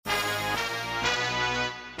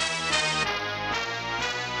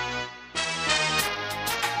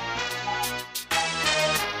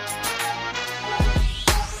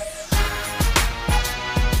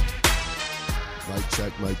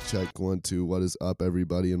Check 1 2. What is up,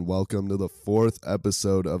 everybody, and welcome to the 4th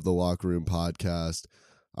episode of the Locker Room Podcast.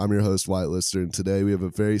 I'm your host, Wyatt Lister, and today we have a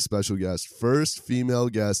very special guest, first female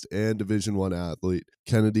guest and Division I athlete,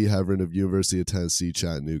 Kennedy Heavrin of University of Tennessee,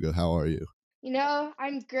 Chattanooga. How are you?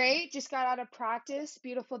 I'm great. Just got out of practice.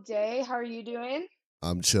 Beautiful day. How are you doing?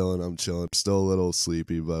 I'm chilling. Still a little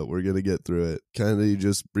sleepy, but we're going to get through it. Kennedy,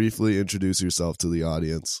 just briefly introduce yourself to the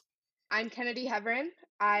audience. I'm Kennedy Heavrin.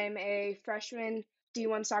 I'm a freshman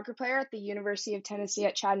D1 soccer player at the University of Tennessee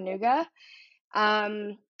at Chattanooga.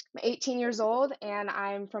 I'm 18 years old, and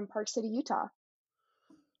I'm from Park City, Utah.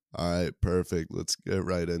 All right, perfect. Let's get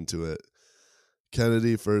right into it.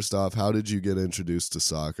 Kennedy, first off, how did you get introduced to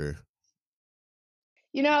soccer?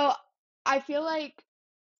 I feel like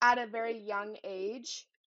at a very young age,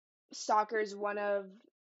 soccer is one of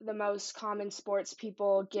the most common sports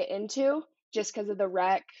people get into just because of the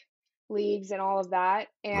rec leagues and all of that.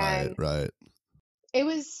 And Right. it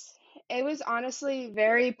was honestly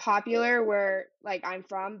very popular where I'm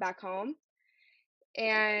from back home.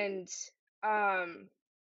 And the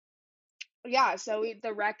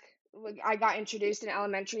rec, I got introduced in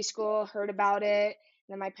elementary school, heard about it,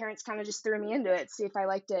 and then my parents kind of just threw me into it, see if I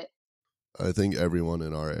liked it. I think everyone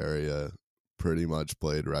in our area pretty much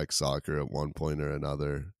played rec soccer at one point or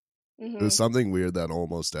another. It was something weird that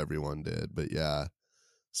almost everyone did, but yeah.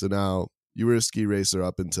 So now, you were a ski racer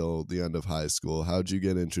up until the end of high school. How'd you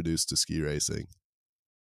get introduced to ski racing?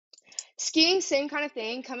 Skiing, same kind of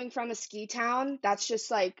thing. Coming from a ski town, that's just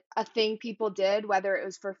like a thing people did, whether it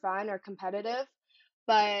was for fun or competitive.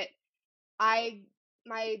 But my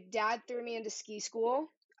dad threw me into ski school.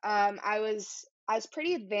 I was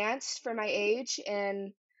pretty advanced for my age,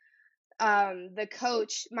 and my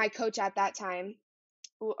coach at that time,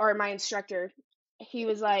 or my instructor, he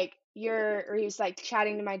was like, he was like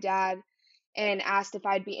chatting to my dad and asked if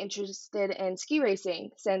I'd be interested in ski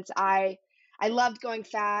racing since I loved going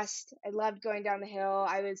fast. I loved going down the hill.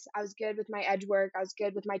 I was good with my edge work. I was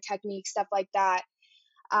good with my technique, stuff like that.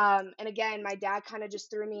 And again, my dad kind of just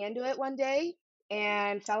threw me into it one day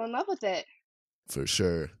and fell in love with it. For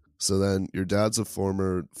sure. So then your dad's a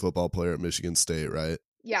former football player at Michigan State, right?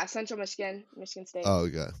 Yeah, Central Michigan, Michigan State. Oh,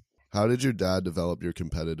 okay. How did your dad develop your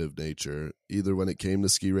competitive nature, either when it came to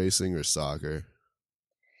ski racing or soccer?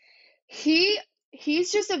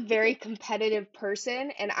 He's just a very competitive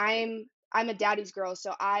person, and I'm a daddy's girl,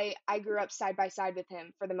 so I grew up side by side with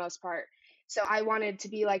him for the most part. So I wanted to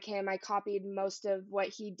be like him. I copied most of what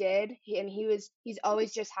he did, and he's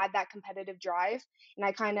always just had that competitive drive, and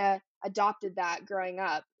I kind of adopted that growing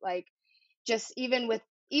up. Like just even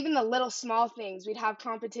the little small things, we'd have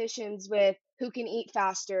competitions with who can eat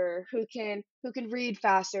faster, who can read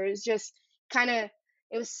faster. It's just kind of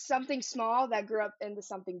it was something small that grew up into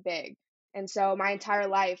something big. And so my entire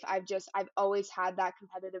life, I've always had that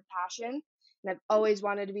competitive passion, and I've always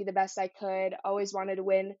wanted to be the best I could, always wanted to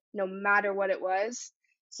win no matter what it was.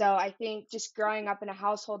 So I think just growing up in a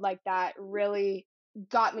household like that really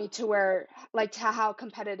got me to to how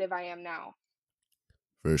competitive I am now.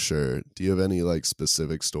 For sure. Do you have any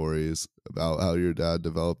specific stories about how your dad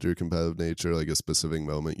developed your competitive nature, like a specific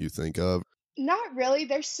moment you think of? Not really.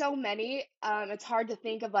 There's so many. It's hard to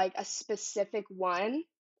think of like a specific one,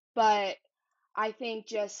 but I think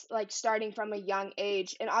just like starting from a young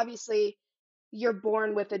age, and obviously you're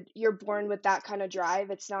born with that kind of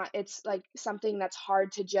drive. It's like something that's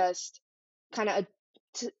hard to just kind of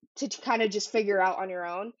to kind of just figure out on your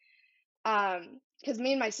own. Because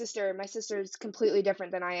me and my sister is completely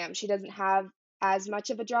different than I am. She doesn't have as much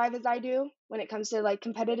of a drive as I do when it comes to like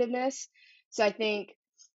competitiveness. So I think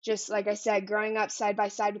just like I said, growing up side by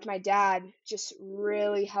side with my dad just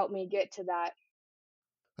really helped me get to that.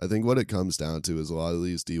 I think what it comes down to is a lot of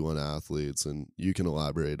these D1 athletes, and you can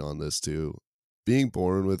elaborate on this too, being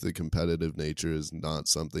born with a competitive nature is not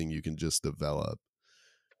something you can just develop.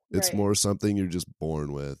 It's Right. more something you're just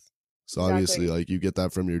born with. So obviously, Exactly. you get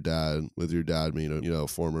that from your dad, with your dad being a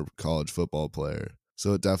former college football player.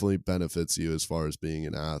 So it definitely benefits you as far as being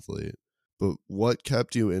an athlete. But what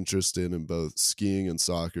kept you interested in both skiing and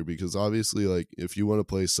soccer? Because obviously, if you want to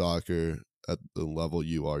play soccer at the level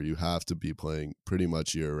you are, you have to be playing pretty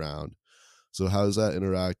much year round. So how did that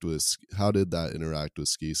interact with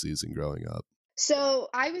ski season growing up? So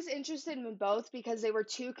I was interested in both because they were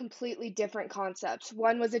two completely different concepts.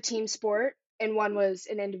 One was a team sport and one was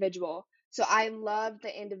an individual. So I loved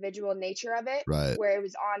the individual nature of it, Right. where it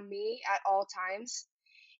was on me at all times.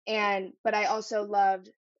 But I also loved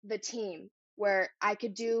the team where I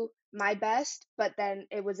could do my best, but then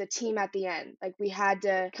it was a team at the end. Like we had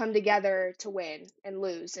to come together to win and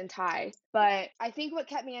lose and tie. But I think what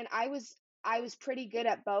kept me in, I was pretty good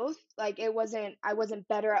at both. Like I wasn't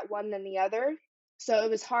better at one than the other. So it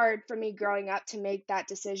was hard for me growing up to make that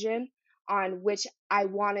decision on which I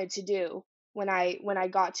wanted to do when I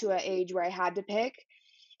got to an age where I had to pick.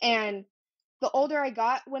 And the older I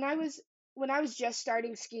got, when I was just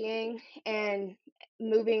starting skiing and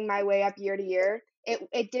moving my way up year to year,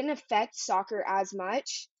 it didn't affect soccer as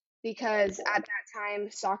much because at that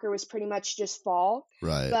time soccer was pretty much just fall.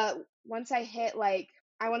 Right. But once I hit like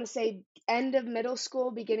I want to say end of middle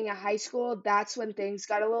school, beginning of high school, that's when things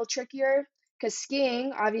got a little trickier because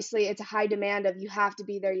skiing, obviously, it's a high demand of you have to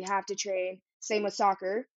be there, you have to train. Same with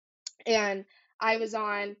soccer. And I was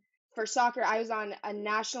on for soccer, I was on a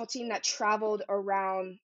national team that traveled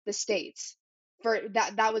around the states. For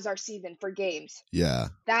that was our season for games. Yeah.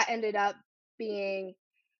 That ended up being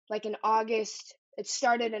like in August. It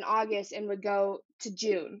started in August and would go to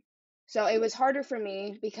June. So it was harder for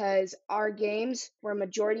me because our games were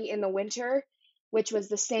majority in the winter, which was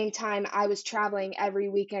the same time I was traveling every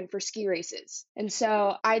weekend for ski races. And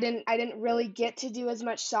so I didn't really get to do as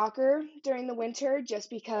much soccer during the winter just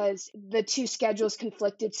because the two schedules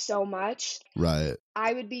conflicted so much. Right.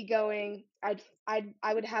 I would be going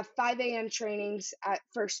I would have 5 a.m. trainings at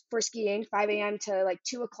first for skiing, 5 a.m. to like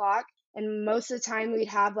 2 o'clock. And most of the time we'd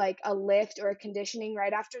have like a lift or a conditioning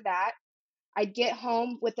right after that. I'd get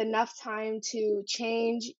home with enough time to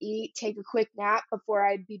change, eat, take a quick nap before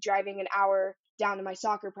I'd be driving an hour down to my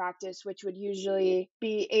soccer practice, which would usually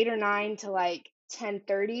be 8 or 9 to like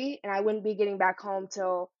 10:30, and I wouldn't be getting back home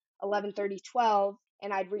till 11:30, 12,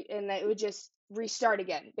 and and it would just restart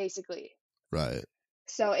again basically. Right.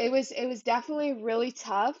 So it was definitely really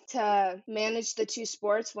tough to manage the two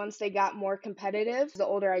sports once they got more competitive. The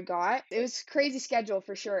older I got, it was a crazy schedule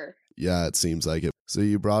for sure. Yeah, it seems like it. So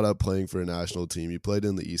you brought up playing for a national team. You played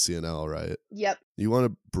in the ECNL, right? Yep. You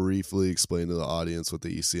want to briefly explain to the audience what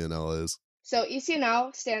the ECNL is? So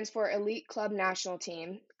ECNL stands for Elite Club National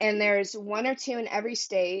Team, and there's one or two in every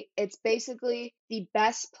state. It's basically the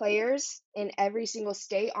best players in every single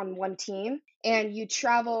state on one team, and you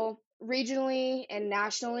travel regionally and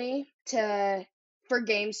nationally to for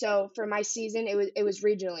games. So for my season, it was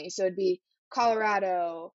regionally, so it'd be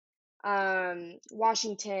Colorado,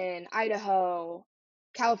 Washington, Idaho,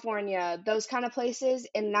 California, those kind of places,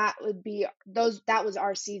 and that would be those. That was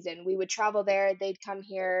our season. We would travel there. They'd come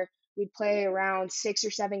here. We'd play around 6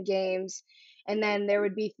 or 7 games, and then there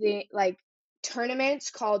would be like tournaments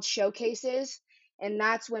called showcases, and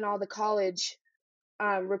that's when all the college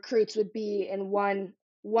recruits would be in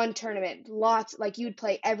one tournament. Lots like you'd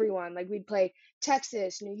play everyone. Like we'd play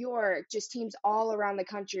Texas, New York, just teams all around the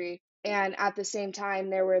country. And at the same time,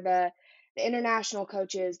 there were the international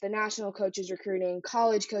coaches, the national coaches recruiting,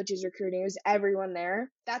 college coaches recruiting. It was everyone there.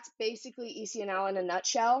 That's basically ECNL in a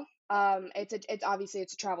nutshell. It's obviously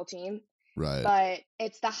it's a travel team, Right. but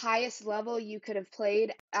it's the highest level you could have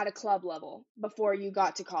played at a club level before you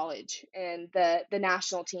got to college and the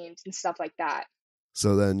national teams and stuff like that.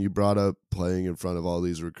 So then you brought up playing in front of all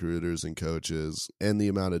these recruiters and coaches and the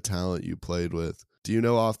amount of talent you played with. Do you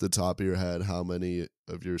know off the top of your head how many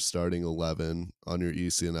of your starting 11 on your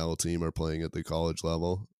ECNL team are playing at the college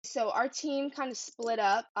level? So our team kind of split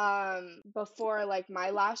up before like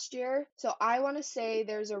my last year. So I want to say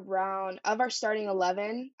there's around of our starting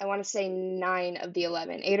 11, I want to say 9 of the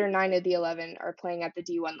 11, 8 or 9 of the 11 are playing at the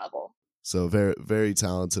D1 level. So very, very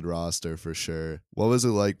talented roster for sure. What was it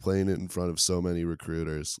like playing it in front of so many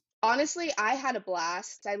recruiters? Honestly, I had a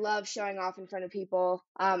blast. I love showing off in front of people.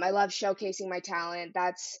 I love showcasing my talent.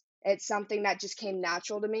 It's something that just came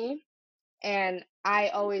natural to me. And I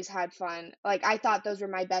always had fun. Like I thought those were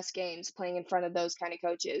my best games playing in front of those kind of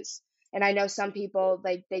coaches. And I know some people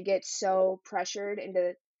like they get so pressured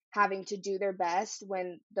into having to do their best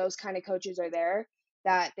when those kind of coaches are there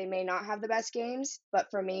that they may not have the best games.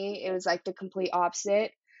 But for me, it was like the complete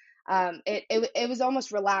opposite. It was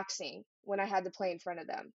almost relaxing when I had to play in front of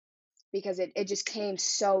them because it just came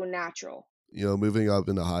so natural. You know, moving up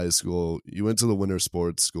into high school, you went to the winter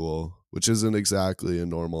sports school, which isn't exactly a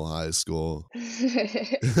normal high school.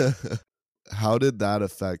 How did that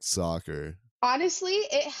affect soccer? Honestly,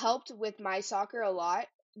 it helped with my soccer a lot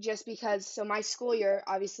just because, so my school year,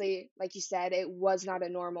 obviously, like you said, it was not a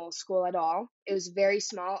normal school at all. It was very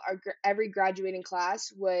small. Every graduating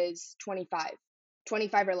class was 25,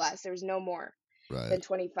 25 or less. There was no more Right. than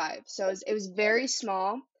 25. So it was very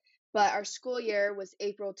small, but our school year was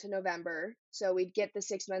April to November. So we'd get the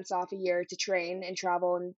 6 months off a year to train and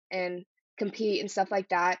travel and compete and stuff like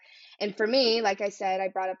that. And for me, like I said, I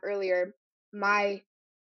brought up earlier, my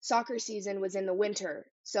soccer season was in the winter.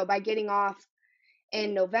 So by getting off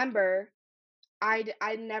in November,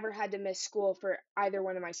 I never had to miss school for either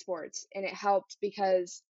one of my sports, and it helped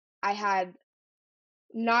because I had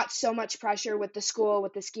not so much pressure with the school,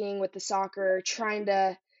 with the skiing, with the soccer, trying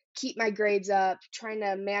to keep my grades up, trying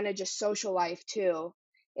to manage a social life too.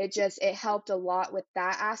 It helped a lot with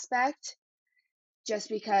that aspect just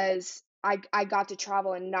because I got to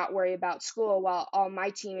travel and not worry about school while all my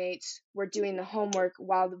teammates were doing the homework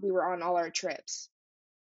while we were on all our trips.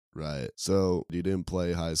 Right. So you didn't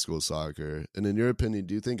play high school soccer. And in your opinion,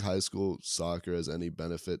 do you think high school soccer has any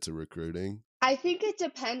benefit to recruiting? I think it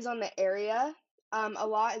depends on the area, a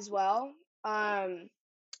lot as well. Um,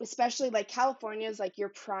 Especially like California is like your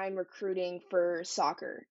prime recruiting for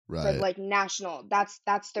soccer, for Right. like national. That's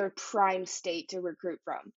their prime state to recruit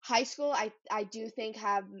from. High school, I do think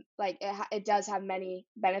have like it does have many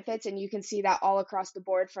benefits, and you can see that all across the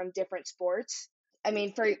board from different sports. I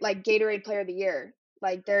mean, for like Gatorade Player of the Year,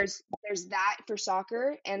 like there's that for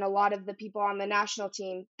soccer, and a lot of the people on the national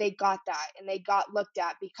team, they got that and they got looked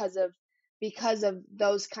at because of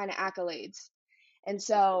those kind of accolades. And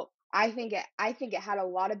so I think it had a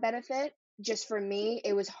lot of benefit. Just for me,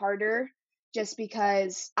 it was harder just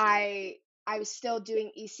because I was still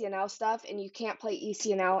doing ECNL stuff, and you can't play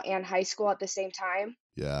ECNL and high school at the same time.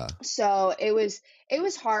 Yeah. So it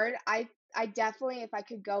was hard. I definitely, if I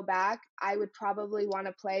could go back, I would probably want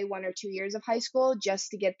to play 1 or 2 years of high school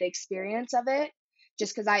just to get the experience of it.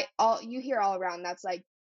 Just because I all you hear all around that's like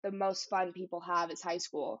the most fun people have is high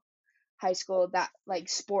school that like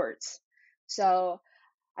sports. So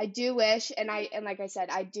I do wish, and like I said,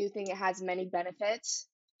 I do think it has many benefits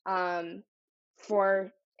um,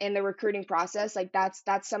 for in the recruiting process. Like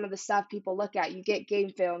that's some of the stuff people look at. You get game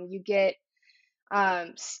film, you get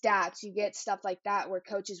stats, you get stuff like that where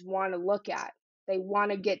coaches want to look at. They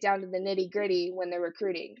want to get down to the nitty gritty when they're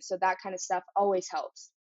recruiting. So that kind of stuff always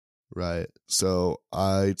helps. Right. So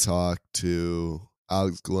I talked to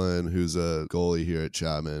Alex Glenn, who's a goalie here at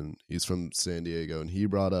Chapman. He's from San Diego, and he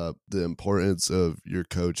brought up the importance of your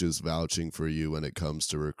coaches vouching for you when it comes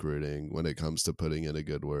to recruiting, when it comes to putting in a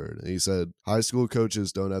good word. And he said high school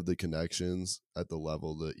coaches don't have the connections at the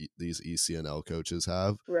level that these ECNL coaches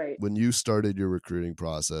have. Right. When you started your recruiting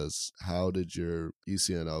process, how did your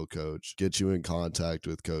ECNL coach get you in contact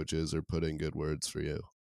with coaches or put in good words for you?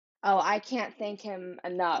 Oh, I can't thank him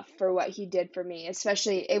enough for what he did for me.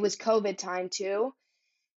 Especially it was COVID time too.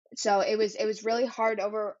 So it was really hard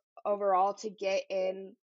overall to get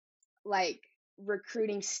in like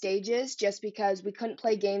recruiting stages just because we couldn't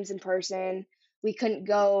play games in person. We couldn't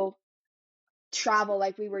go travel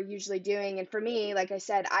like we were usually doing. And for me, like I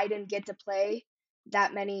said, I didn't get to play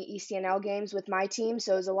that many ECNL games with my team.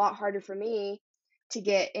 So it was a lot harder for me to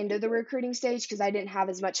get into the recruiting stage because I didn't have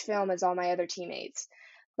as much film as all my other teammates.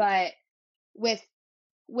 But with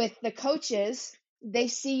with the coaches, they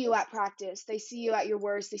see you at practice. They see you at your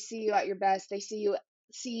worst. They see you at your best. They see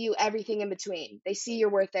you everything in between. They see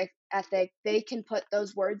your ethic. They can put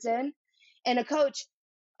those words in. And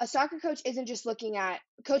a soccer coach isn't just looking at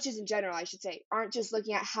coaches in general, I should say, aren't just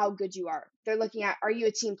looking at how good you are. They're looking at are you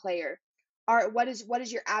a team player? What is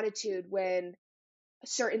your attitude when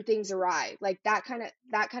certain things arrive? Like that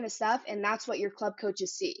kind of stuff, and that's what your club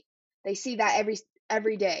coaches see. They see that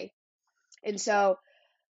every day. And so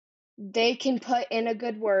they can put in a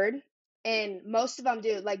good word, and most of them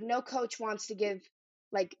do. Like no coach wants to give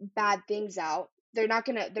like bad things out. They're not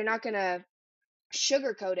going to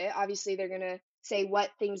sugarcoat it. Obviously they're going to say what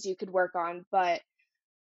things you could work on, but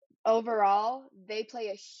overall they play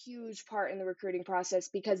a huge part in the recruiting process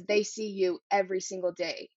because they see you every single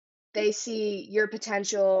day. They see your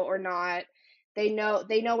potential or not. They know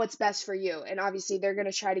what's best for you, and obviously they're going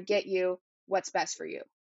to try to get you what's best for you.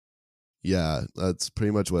 Yeah, that's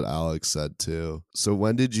pretty much what Alex said too. So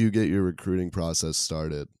when did you get your recruiting process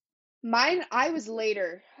started? Mine, I was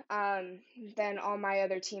later than all my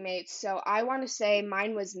other teammates. So I want to say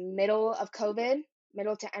mine was middle of COVID,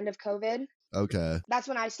 middle to end of COVID. Okay. That's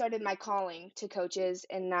when I started my calling to coaches,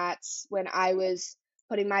 and that's when I was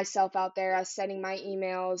putting myself out there. I was sending my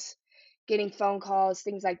emails, getting phone calls,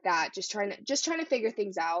 things like that. Just trying to figure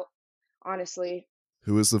things out, honestly.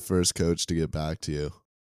 Who was the first coach to get back to you?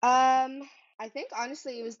 Um, I think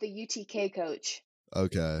honestly it was the UTK coach,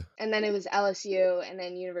 Okay. and then it was LSU, and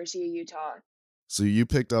then University of Utah. So you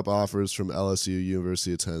picked up offers from LSU,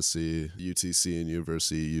 University of Tennessee, UTC, and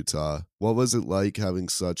University of Utah. What was it like having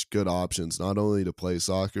such good options, not only to play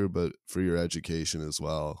soccer, but for your education as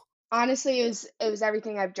well? Honestly, it was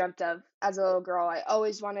everything I've dreamt of as a little girl. I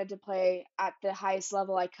always wanted to play at the highest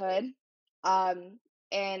level I could. Um,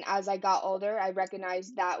 and as I got older, I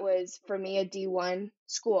recognized that was for me a D1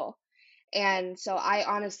 school. And so I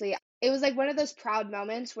honestly it was like one of those proud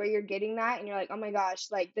moments where you're getting that and you're like, "Oh my gosh,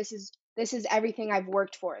 like this is everything I've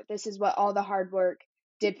worked for. This is what all the hard work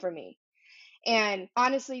did for me." And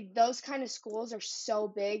honestly, those kind of schools are so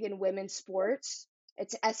big in women's sports.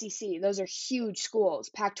 It's SEC. Those are huge schools.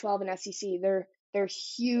 Pac-12 and SEC. They're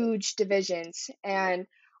huge divisions. And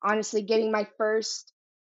honestly, getting my first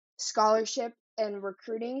scholarship and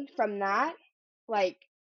recruiting from that, like,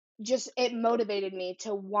 just it motivated me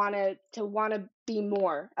to want to be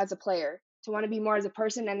more as a player, to want to be more as a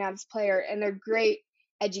person and as a player. And they're great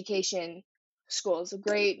education schools,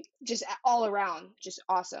 great, just all around, just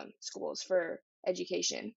awesome schools for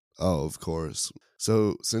education. Oh, of course.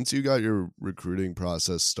 So, since you got your recruiting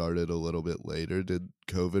process started a little bit later, did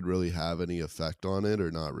COVID really have any effect on it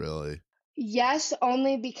or not really? Yes,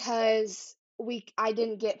 only because I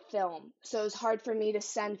didn't get film. So it was hard for me to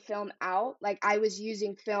send film out. Like I was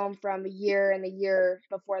using film from a year and the year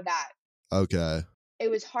before that. Okay.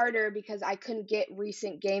 It was harder because I couldn't get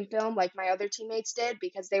recent game film like my other teammates did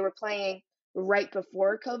because they were playing right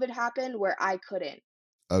before COVID happened where I couldn't.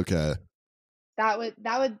 Okay. That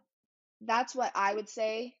would that's what I would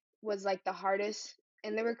say was like the hardest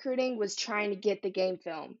in the recruiting was trying to get the game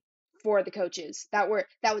film for the coaches that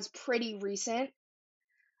was pretty recent.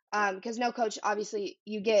 Because no coach, obviously,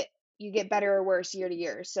 you get better or worse year to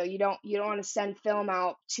year. So you don't want to send film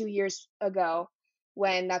out 2 years ago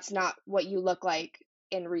when that's not what you look like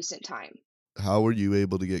in recent time. How were you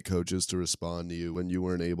able to get coaches to respond to you when you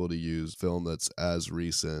weren't able to use film that's as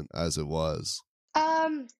recent as it was?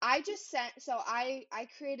 I just sent, so I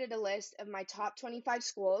created a list of my top 25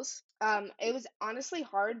 schools. It was honestly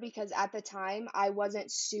hard because at the time I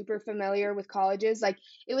wasn't super familiar with colleges. Like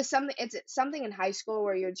it's something in high school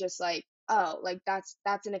where you're just like, oh, like that's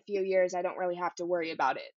in a few years. I don't really have to worry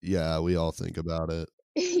about it. Yeah, we all think about it.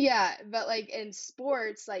 Yeah, but like in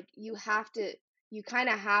sports, like you kind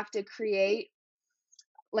of have to create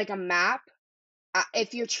like a map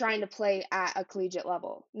if you're trying to play at a collegiate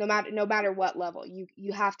level. No matter what level,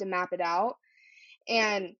 you have to map it out.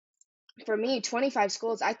 And for me, 25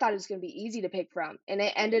 schools, I thought it was going to be easy to pick from, and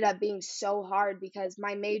it ended up being so hard because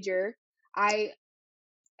my major, I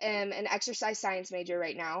am an exercise science major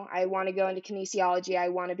right now. I want to go into kinesiology. I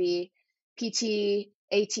want to be PT,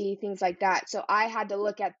 AT, things like that. So I had to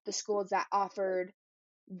look at the schools that offered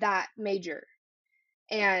that major.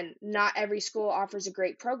 And not every school offers a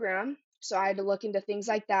great program. So I had to look into things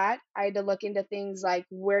like that. I had to look into things like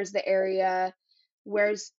where's the area,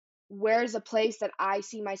 where's where's a place that I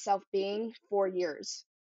see myself being 4 years.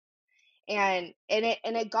 And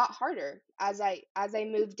it got harder as I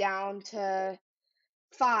moved down to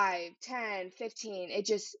 5, 10, 15.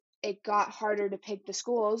 It got harder to pick the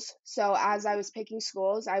schools. So as I was picking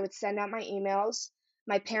schools, I would send out my emails.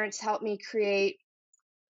 My parents helped me create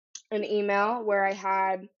an email where I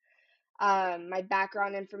had my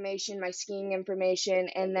background information, my skiing information,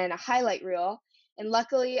 and then a highlight reel. And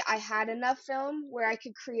luckily, I had enough film where I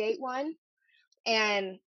could create one.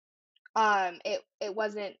 And it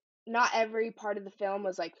wasn't not every part of the film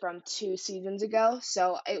was like from 2 seasons ago,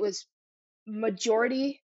 so it was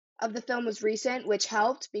majority of the film was recent, which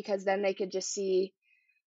helped because then they could just see.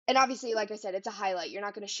 And obviously, like I said, it's a highlight. You're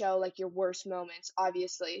not going to show like your worst moments,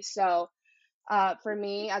 obviously. So for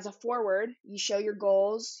me as a forward, you show your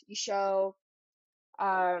goals, you show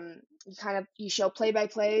play by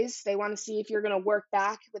plays. They want to see if you're going to work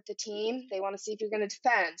back with the team. They want to see if you're going to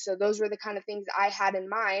defend. So those were the kind of things I had in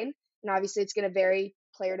mind. And obviously it's going to vary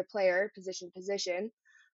player to player, position to position.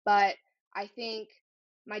 But I think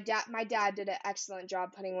my dad did an excellent job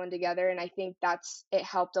putting one together, and I think it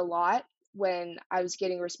helped a lot when I was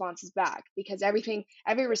getting responses back because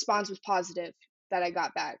every response was positive that I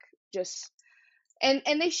got back. Just and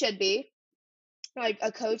they should be, like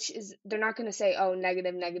a coach is, they're not going to say, oh,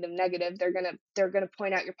 negative, negative, negative. They're going to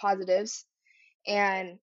point out your positives.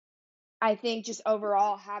 And I think just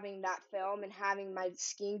overall having that film and having my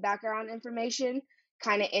skiing background information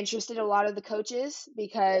kind of interested a lot of the coaches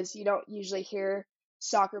because you don't usually hear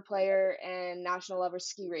soccer player and national level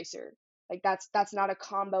ski racer. Like that's not a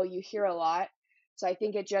combo you hear a lot. So I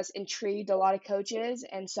think it just intrigued a lot of coaches,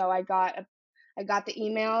 and so I got the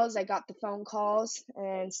emails, I got the phone calls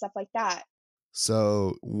and stuff like that.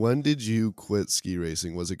 So, when did you quit ski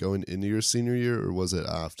racing? Was it going into your senior year or was it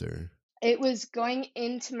after? It was going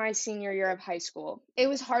into my senior year of high school. It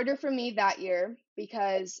was harder for me that year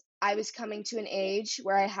because I was coming to an age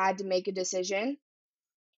where I had to make a decision.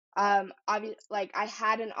 Like I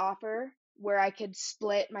had an offer where I could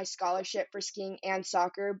split my scholarship for skiing and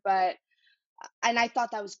soccer, and I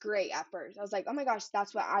thought that was great at first. I was like, "Oh my gosh,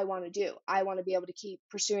 that's what I want to do. I want to be able to keep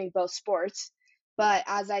pursuing both sports." But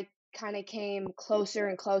as I kind of came closer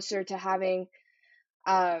and closer to having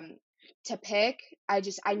um to pick,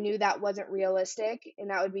 I knew that wasn't realistic and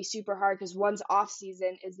that would be super hard because one's off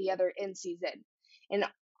season is the other in season. And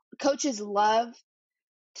coaches love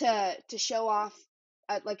to show off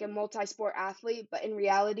like a multi-sport athlete, but in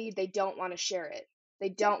reality they don't want to share it. They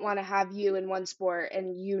don't want to have you in one sport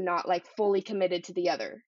and you not like fully committed to the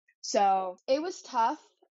other. So it was tough,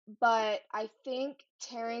 but I think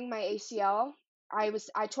tearing my ACL, I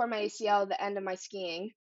tore my ACL at the end of my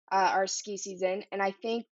skiing, our ski season, and I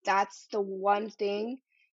think that's the one thing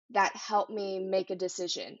that helped me make a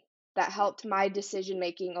decision. That helped my decision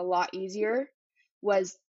making a lot easier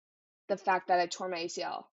was the fact that I tore my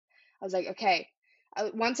ACL. I was like, okay.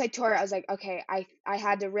 Once I tore it, I was like, okay, I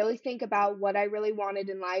had to really think about what I really wanted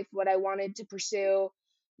in life, what I wanted to pursue,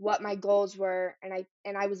 what my goals were,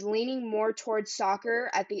 and I was leaning more towards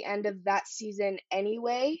soccer at the end of that season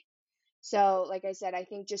anyway. So, like I said, I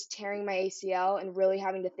think just tearing my ACL and really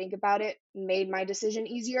having to think about it made my decision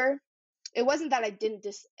easier. It wasn't that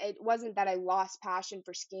it wasn't that I lost passion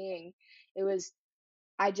for skiing. It was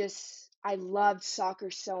I loved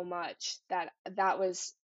soccer so much that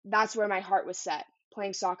that's where my heart was set,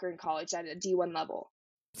 playing soccer in college at a D1 level.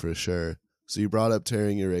 For sure. So you brought up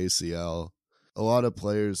tearing your ACL. A lot of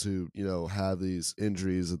players who, have these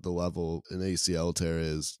injuries at the level an ACL tear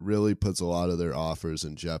is really puts a lot of their offers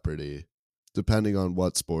in jeopardy, depending on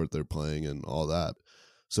what sport they're playing and all that.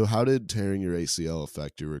 So how did tearing your ACL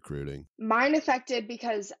affect your recruiting? Mine affected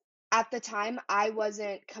because at the time I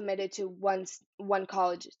wasn't committed to one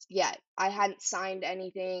college yet. I hadn't signed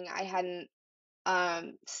anything. I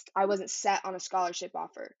wasn't set on a scholarship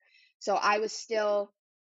offer. So I was still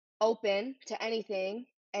open to anything,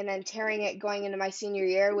 and then tearing it going into my senior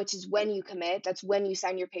year, which is when you commit, that's when you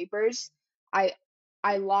sign your papers. I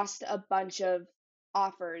i lost a bunch of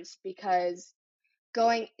offers because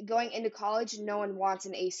going into college, no one wants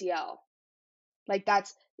an ACL. Like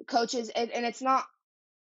that's coaches, and it's not,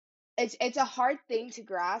 it's a hard thing to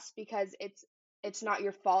grasp because it's not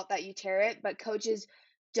your fault that you tear it, but coaches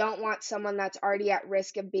don't want someone that's already at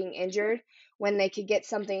risk of being injured when they could get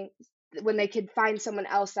something, when they could find someone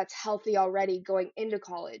else that's healthy already going into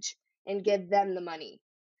college and give them the money.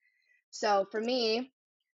 So for me,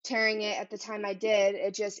 tearing it at the time I did,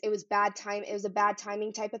 it was bad time. It was a bad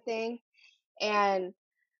timing type of thing. And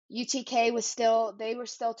UTK they were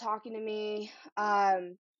still talking to me.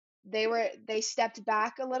 They stepped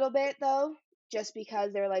back a little bit though, just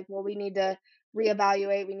because they're like, well, we need to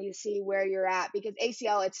reevaluate. We need to see where you're at because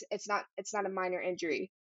ACL, it's not a minor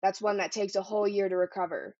injury. That's one that takes a whole year to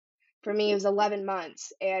recover. For me, it was 11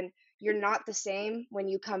 months, and you're not the same when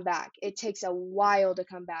you come back. It takes a while to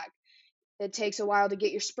come back. It takes a while to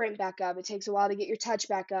get your sprint back up. It takes a while to get your touch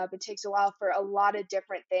back up. It takes a while for a lot of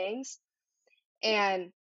different things.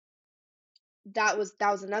 And that was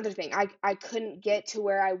another thing. I couldn't get to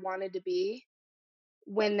where I wanted to be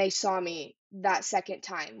when they saw me that second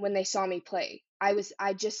time, when they saw me play. I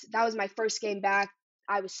just that was my first game back.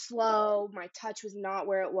 I was slow, my touch was not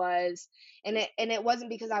where it was, and it wasn't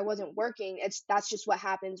because I wasn't working. That's just what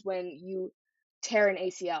happens when you tear an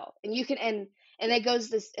ACL. And you can and it goes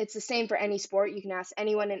this it's the same for any sport. You can ask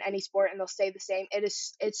anyone in any sport and they'll say the same.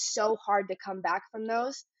 It's so hard to come back from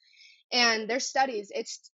those. And there's studies,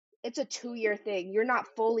 it's a 2-year thing. You're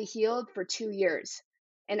not fully healed for 2 years.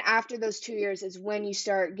 And after those 2 years is when you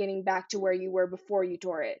start getting back to where you were before you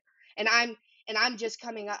tore it. And I'm just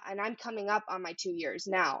coming up and I'm coming up on my 2 years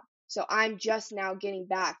now. So I'm just now getting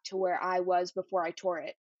back to where I was before I tore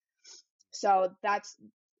it. So that's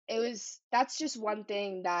just one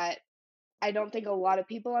thing that I don't think a lot of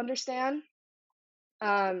people understand.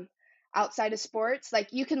 um Outside of sports, like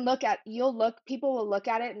people will look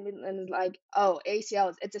at it and like, oh,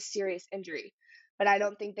 ACL it's a serious injury, but I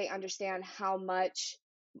don't think they understand how much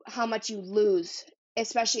you lose,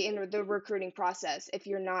 especially in the recruiting process, if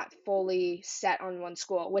you're not fully set on one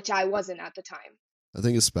school, which I wasn't at the time. I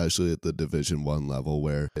think especially at the Division 1 level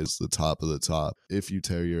where it's the top of the top. If you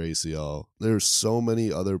tear your ACL, there's so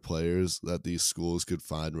many other players that these schools could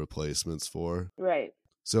find replacements for. Right.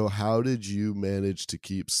 So how did you manage to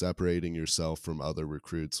keep separating yourself from other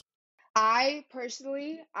recruits? I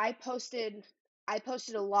personally, I posted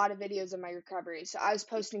a lot of videos of my recovery. So I was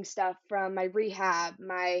posting stuff from my rehab,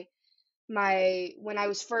 my when I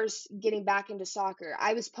was first getting back into soccer.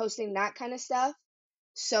 I was posting that kind of stuff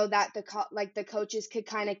so that the coaches could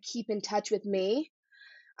kind of keep in touch with me.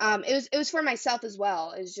 It was for myself as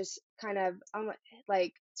well. It was just kind of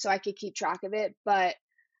like so I could keep track of it. But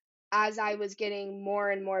as I was getting more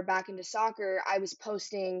and more back into soccer, I was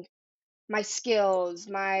posting my skills,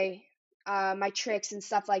 my tricks and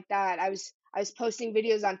stuff like that. I was posting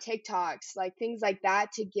videos on TikToks, like things like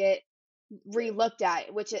that to get re-looked at,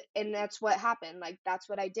 and that's what happened. Like that's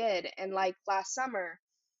what I did. And like last summer,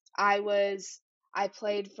 I was I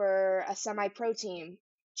played for a semi-pro team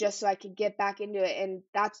just so I could get back into it, and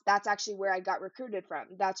that's actually where I got recruited from.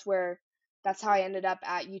 That's how I ended up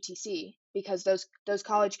at UTC, because those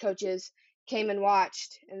college coaches came and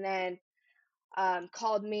watched, and then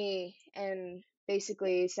called me and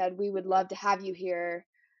basically said, we would love to have you here.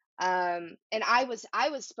 And I was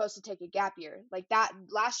supposed to take a gap year. Like that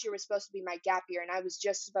last year was supposed to be my gap year, and I was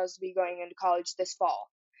just supposed to be going into college this fall.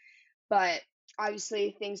 But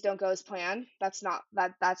obviously things don't go as planned. That's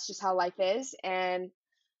just how life is. And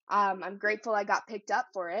I'm grateful I got picked up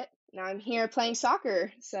for it. Now I'm here playing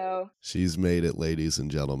soccer. So She's made it, ladies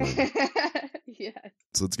and gentlemen. yeah.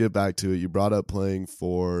 So let's get back to it. You brought up playing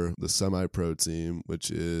for the semi-pro team,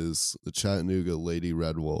 which is the Chattanooga Lady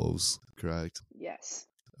Red Wolves, correct? Yes.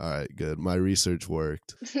 All right, good. My research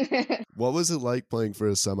worked. What was it like playing for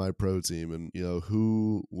a semi-pro team, and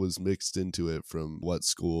who was mixed into it from what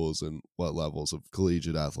schools and what levels of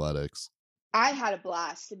collegiate athletics? I had a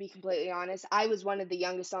blast, to be completely honest. I was one of the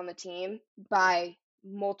youngest on the team by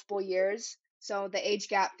multiple years. So the age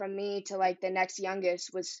gap from me to like the next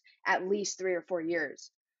youngest was at least 3 or 4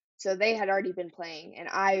 years. So they had already been playing, and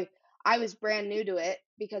I was brand new to it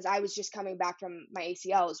because I was just coming back from my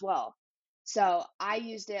ACL as well. So I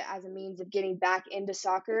used it as a means of getting back into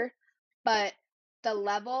soccer, but the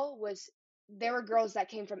level was there were girls that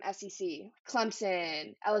came from SEC,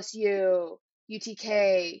 Clemson, LSU,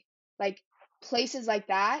 UTK, like places like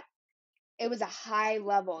that. It was a high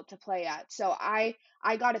level to play at. So I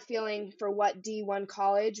got a feeling for what D1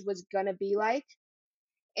 college was going to be like,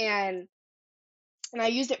 and I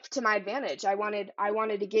used it to my advantage. I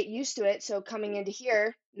wanted to get used to it, so coming into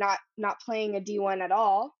here, not playing a D1 at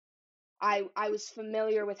all, I was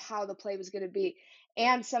familiar with how the play was going to be.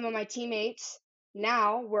 And some of my teammates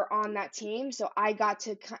now were on that team, so I got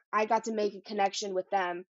to make a connection with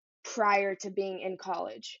them prior to being in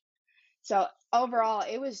college. So overall,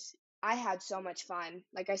 I had so much fun.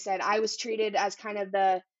 Like I said, I was treated as kind of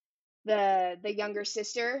the younger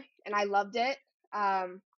sister, and I loved it.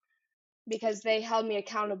 Because they held me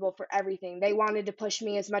accountable for everything. They wanted to push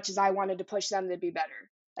me as much as I wanted to push them to be better.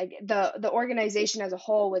 Like the organization as a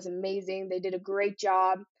whole was amazing. They did a great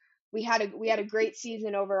job. We had a great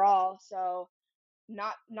season overall. So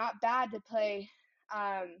not bad to play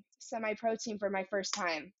semi-pro team for my first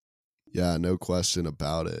time. Yeah, no question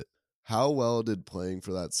about it. How well did playing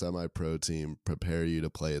for that semi-pro team prepare you to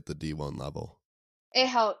play at the D1 level? It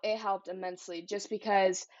helped immensely, just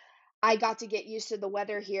because I got to get used to the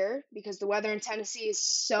weather here, because the weather in Tennessee is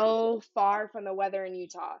so far from the weather in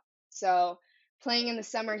Utah. So playing in the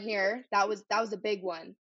summer here, that was a big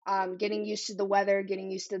one. Getting used to the weather, getting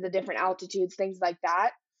used to the different altitudes, things like that,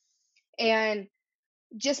 and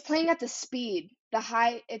just playing at the speed,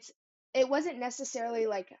 it wasn't necessarily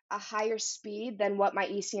like a higher speed than what my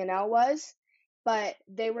ECNL was, but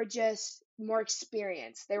they were just more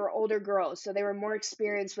experienced. They were older girls, so they were more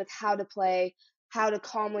experienced with how to play, how to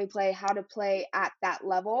calmly play, how to play at that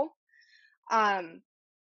level. Um,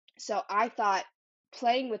 so I thought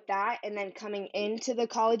playing with that and then coming into the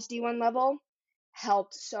college D1 level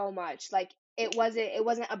helped so much. Like it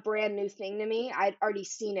wasn't a brand new thing to me. I'd already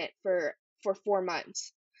seen it for 4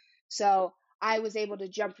 months. So I was able to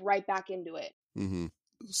jump right back into it. Mm-hmm.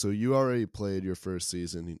 So you already played your first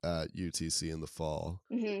season at UTC in the fall.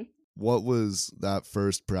 hmm What was that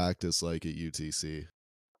first practice like at UTC?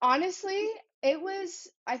 Honestly,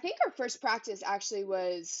 I think our first practice actually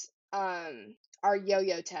was our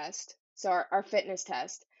yo-yo test, so our fitness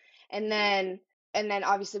test. And then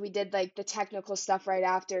obviously we did like the technical stuff right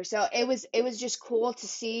after. So it was just cool to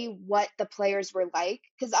see what the players were like,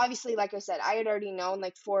 because obviously, like I said, I had already known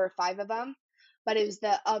like 4 or 5 of them, but it was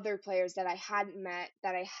the other players that I hadn't met,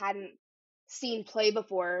 that I hadn't seen play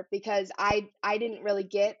before, because I didn't really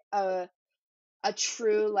get a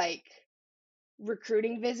true like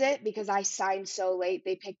recruiting visit, because I signed so late.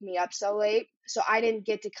 They picked me up so late. So I didn't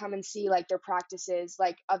get to come and see like their practices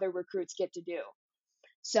like other recruits get to do.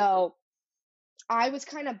 So I was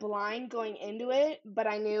kind of blind going into it, but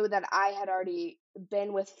I knew that I had already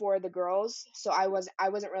been with 4 of the girls, so I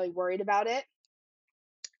wasn't really worried about it.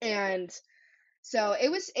 And so it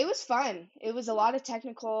was fun. It was a lot of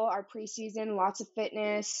technical, our preseason, lots of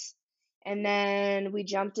fitness, and then we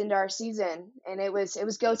jumped into our season, and it was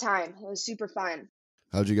go time. It was super fun.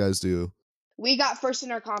 How'd you guys do? We got first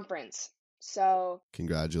in our conference. So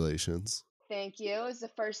Congratulations. thank you. It was the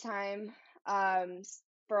first time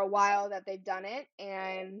for a while that they've done it,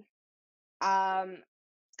 and um,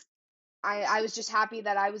 I was just happy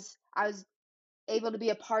that I was able to be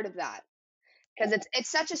a part of that, because it's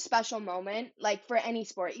such a special moment, like for any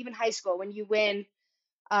sport, even high school when you win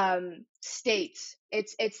states.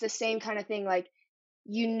 It's the same kind of thing, like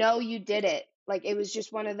you did it. Like it was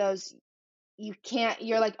just one of those,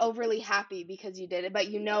 you're like overly happy because you did it, but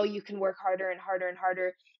you can work harder and harder and harder.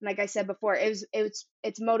 And like I said before, it's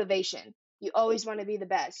motivation. You always want to be the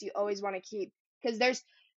best. You always want to keep, because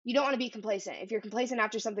you don't want to be complacent. If you're complacent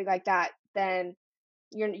after something like that, then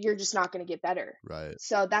you're just not going to get better. Right.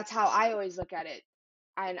 So that's how I always look at it.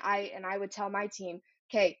 And I would tell my team,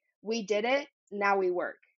 okay, we did it, now we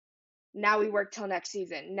work. Now we work till next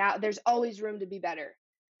season. Now there's always room to be better.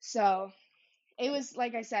 So it was,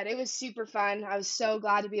 like I said, it was super fun. I was so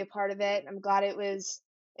glad to be a part of it. I'm glad it was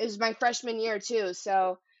my freshman year too.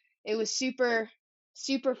 So it was super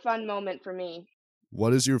fun moment for me.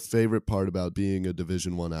 What is your favorite part about being a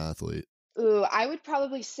Division I athlete? Ooh, I would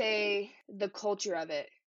probably say the culture of it,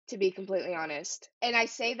 to be completely honest. And I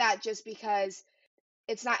say that just because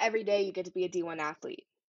it's not every day you get to be a D1 athlete.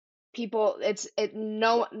 People, it's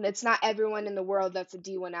not everyone in the world that's a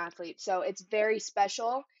D1 athlete. So it's very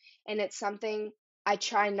special, and it's something I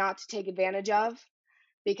try not to take advantage of,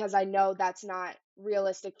 because I know that's not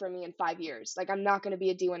realistic for me in 5 years. Like I'm not going to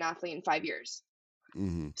be a D1 athlete in 5 years.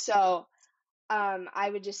 Mm-hmm. So I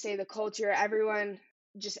would just say the culture, everyone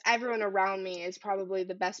around me is probably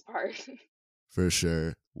the best part. For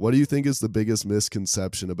sure. What do you think is the biggest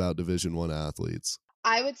misconception about Division I athletes?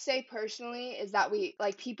 I would say personally is that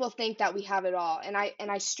people think that we have it all. And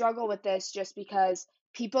I struggle with this just because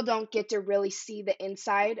people don't get to really see the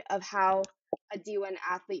inside of how a D1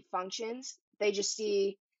 athlete functions. They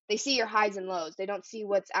see your highs and lows. They don't see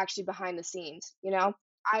what's actually behind the scenes, you know?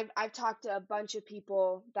 I've talked to a bunch of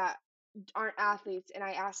people that aren't athletes, and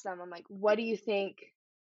I asked them, I'm like, what do you think?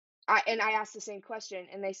 I asked the same question,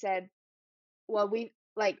 and they said, well, we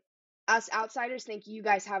like us outsiders think you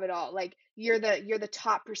guys have it all. Like you're the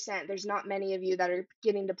top percent. There's not many of you that are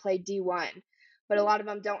getting to play D1. But a lot of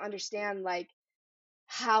them don't understand like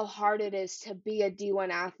how hard it is to be a D1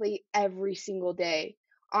 athlete every single day,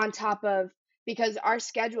 on top of, because our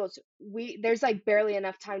schedules, we there's like barely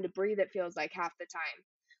enough time to breathe, it feels like half the time.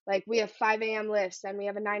 Like we have 5 a.m. lifts, then we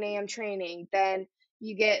have a 9 a.m. training, then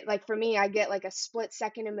you get, like for me, I get like a split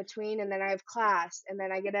second in between, and then I have class, and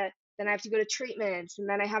then I have to go to treatments, and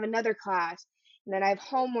then I have another class, and then I have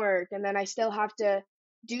homework, and then I still have to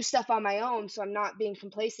do stuff on my own, so I'm not being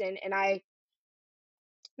complacent, and I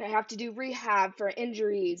have to do rehab for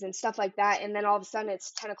injuries and stuff like that. And then all of a sudden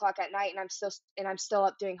it's 10 o'clock at night, and I'm still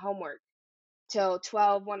up doing homework till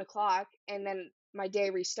 12, 1 o'clock, and then my day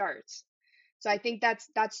restarts. So I think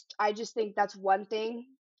I just think that's one thing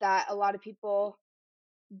that a lot of people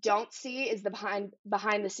don't see, is the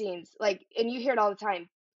behind the scenes. Like, and you hear it all the time.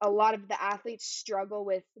 A lot of the athletes struggle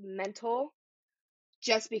with mental,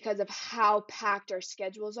 just because of how packed our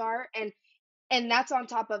schedules are. And that's on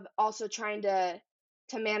top of also trying to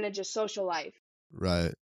manage a social life.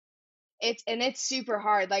 Right. It's super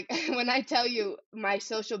hard. Like when I tell you my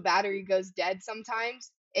social battery goes dead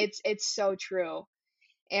sometimes, it's so true.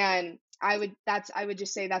 And I would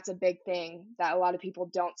just say that's a big thing that a lot of people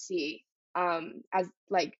don't see, as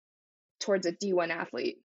like towards a D1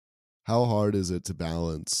 athlete. How hard is it to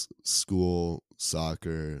balance school,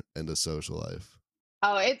 soccer, and a social life?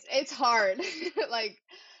 Oh, it's hard. Like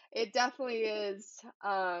it definitely is.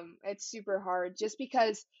 It's super hard just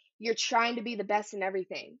because you're trying to be the best in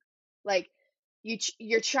everything. Like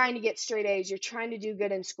you're trying to get straight A's, you're trying to do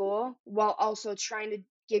good in school while also trying to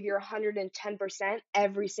give your 110%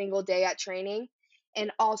 every single day at training,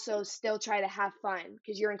 and also still try to have fun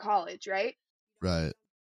because you're in college, right? Right.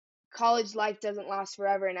 College life doesn't last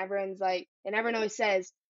forever, and everyone always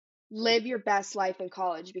says live your best life in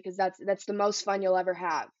college, because that's the most fun you'll ever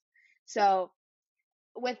have. So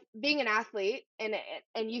with being an athlete, and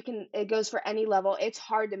it goes for any level, it's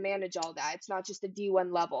hard to manage all that. It's not just a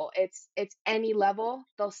D1 level, it's any level.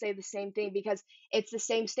 They'll say the same thing because it's the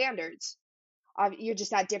same standards. You're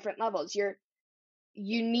just at different levels.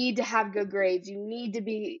 You need to have good grades, you need to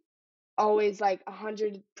be always like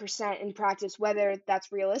 100% in practice, whether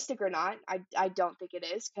that's realistic or not. I don't think it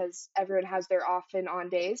is, because everyone has their off and on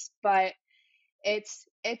days, but it's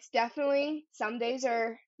definitely, some days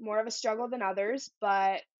are more of a struggle than others,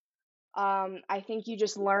 but I think you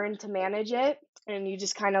just learn to manage it, and you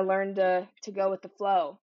just kind of learn to go with the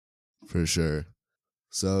flow. For sure.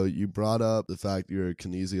 So you brought up the fact you're a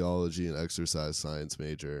kinesiology and exercise science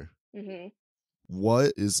major. hmm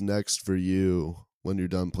What is next for you when you're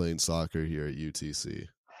done playing soccer here at UTC?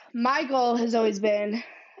 My goal has always been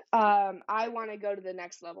I want to go to the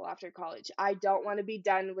next level after college. I don't want to be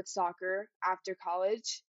done with soccer after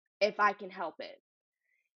college if I can help it.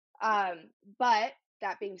 But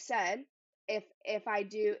that being said, if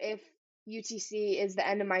UTC is the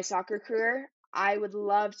end of my soccer career, I would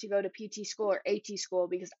love to go to PT school or AT school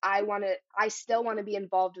because I still want to be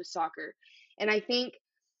involved with soccer. And I think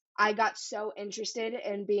I got so interested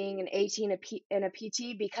in being an AT and a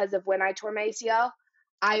PT because of when I tore my ACL.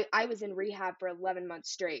 I was in rehab for 11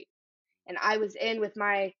 months straight, and I was in with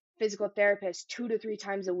my physical therapist 2 to 3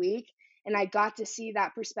 times a week, and I got to see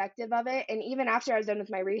that perspective of it. And even after I was done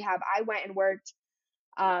with my rehab, I went and worked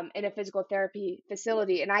in a physical therapy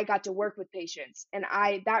facility, and I got to work with patients, and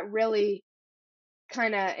I that really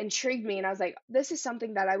kind of intrigued me, and I was like, this is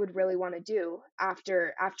something that I would really want to do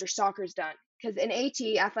after soccer's done. Because in AT,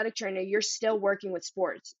 athletic trainer, you're still working with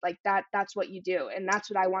sports. Like that's what you do, and that's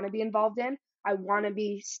what I want to be involved in. I want to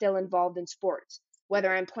be still involved in sports,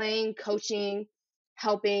 whether I'm playing, coaching,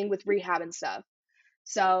 helping with rehab and stuff.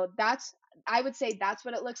 So I would say that's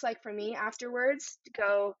what it looks like for me afterwards, to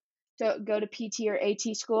go to PT or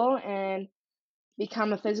AT school and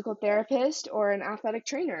become a physical therapist or an athletic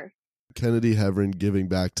trainer. Kennedy Heavrin giving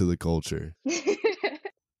back to the culture.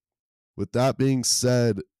 With that being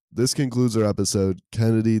said, this concludes our episode.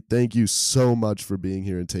 Kennedy, thank you so much for being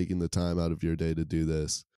here and taking the time out of your day to do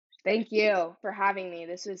this. Thank you for having me.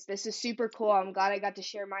 This is super cool. I'm glad I got to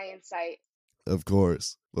share my insight. Of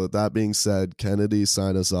course. With that being said, Kennedy,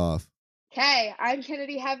 sign us off. Okay, I'm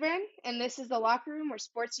Kennedy Heavrin, and this is the locker room where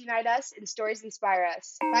sports unite us and stories inspire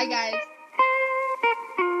us. Bye, guys.